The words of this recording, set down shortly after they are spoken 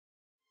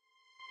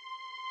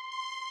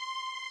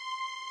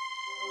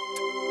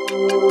Hi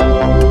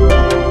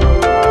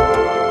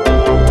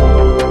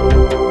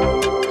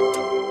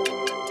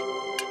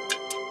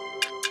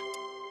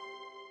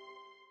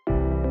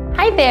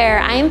there,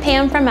 I'm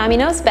Pam from Mommy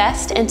Knows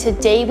Best, and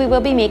today we will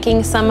be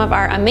making some of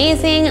our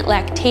amazing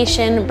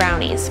lactation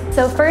brownies.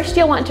 So first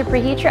you'll want to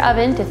preheat your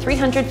oven to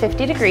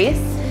 350 degrees.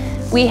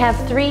 We have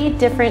 3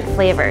 different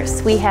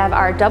flavors. We have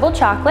our double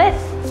chocolate,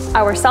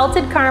 our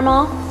salted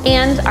caramel,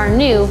 and our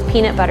new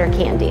peanut butter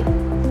candy.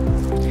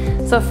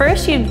 So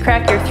first you'd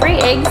crack your 3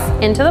 eggs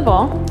into the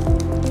bowl.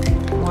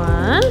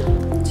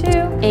 1, 2,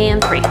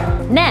 and 3.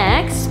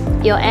 Next,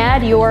 you'll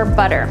add your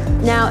butter.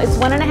 Now it's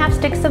 1.5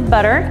 sticks of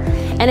butter,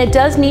 and it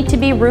does need to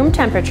be room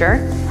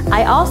temperature.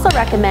 I also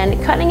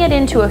recommend cutting it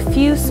into a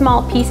few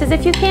small pieces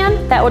if you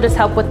can. That will just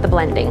help with the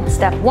blending.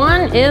 Step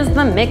 1 is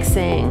the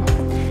mixing.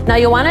 Now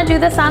you'll want to do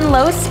this on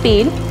low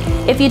speed.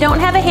 If you don't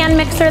have a hand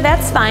mixer,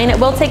 that's fine. It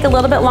will take a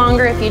little bit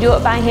longer if you do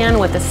it by hand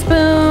with a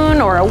spoon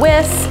or a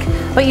whisk,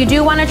 but you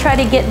do want to try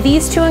to get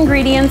these 2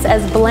 ingredients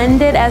as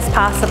blended as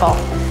possible.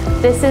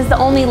 This is the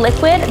only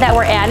liquid that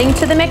we're adding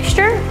to the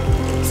mixture,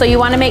 so you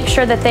want to make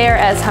sure that they're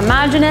as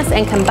homogeneous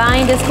and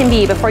combined as can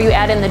be before you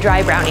add in the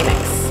dry brownie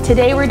mix.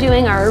 Today we're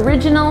doing our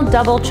original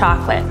double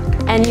chocolate,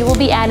 and you will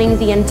be adding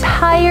the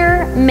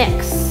entire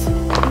mix.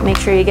 Make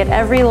sure you get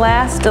every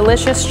last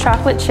delicious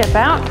chocolate chip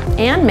out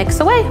and mix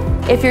away.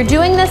 If you're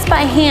doing this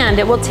by hand,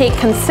 it will take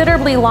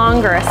considerably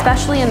longer,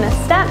 especially in this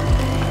step,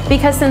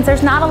 because since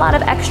there's not a lot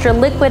of extra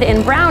liquid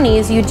in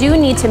brownies, you do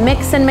need to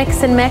mix and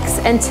mix and mix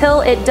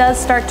until it does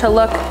start to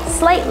look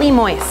slightly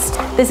moist.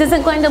 This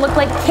isn't going to look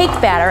like cake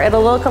batter.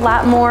 It'll look a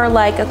lot more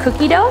like a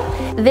cookie dough.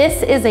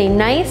 This is a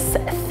nice,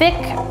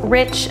 thick,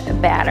 rich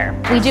batter.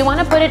 We do want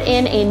to put it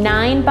in a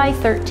 9 by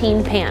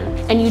 13 pan,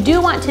 and you do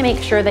want to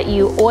make sure that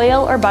you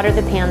oil or butter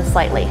the pan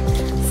slightly.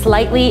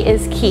 Slightly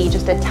is key,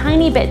 just a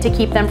tiny bit to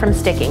keep them from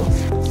sticking.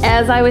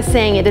 As I was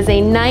saying, it is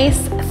a nice,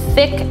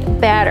 thick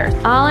batter.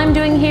 All I'm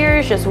doing here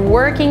is just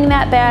working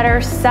that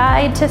batter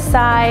side to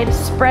side,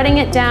 spreading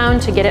it down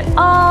to get it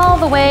all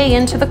the way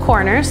into the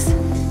corners.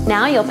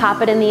 Now you'll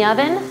pop it in the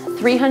oven,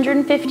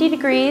 350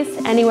 degrees,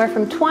 anywhere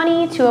from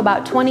 20 to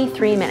about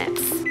 23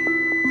 minutes.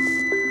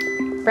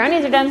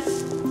 Brownies are done.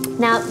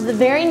 Now, the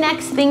very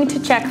next thing to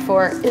check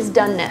for is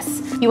doneness.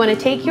 You want to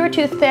take your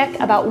toothpick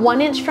about 1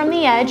 inch from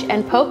the edge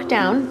and poke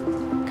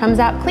down. Comes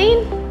out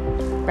clean,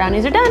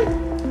 brownies are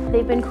done.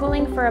 They've been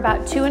cooling for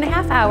about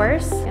 2.5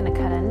 hours. Gonna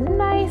cut a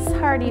nice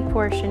hearty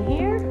portion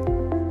here.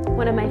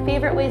 One of my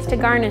favorite ways to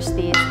garnish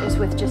these is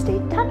with just a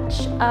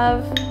touch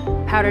of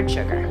powdered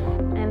sugar.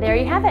 And there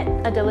you have it,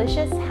 a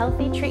delicious,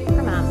 healthy treat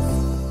for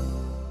moms.